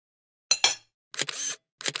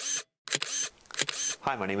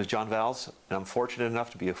Hi, my name is John Valls, and I'm fortunate enough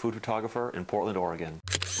to be a food photographer in Portland, Oregon.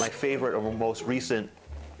 My favorite or most recent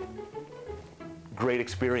great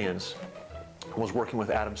experience was working with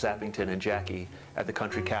Adam Sappington and Jackie at the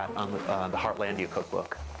Country Cat on the Heartlandia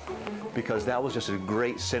cookbook, because that was just a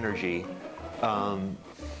great synergy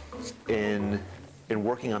in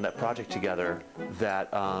working on that project together.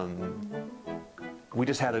 That we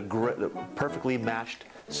just had perfectly matched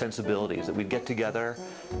sensibilities. That we'd get together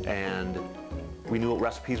and we knew what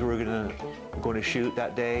recipes we were going to shoot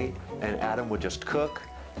that day, and Adam would just cook.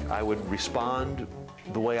 I would respond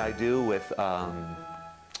the way I do with the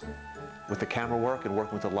camera work and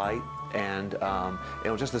working with the light, and it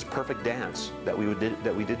was just this perfect dance that we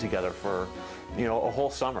did together for a whole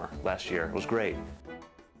summer last year. It was great.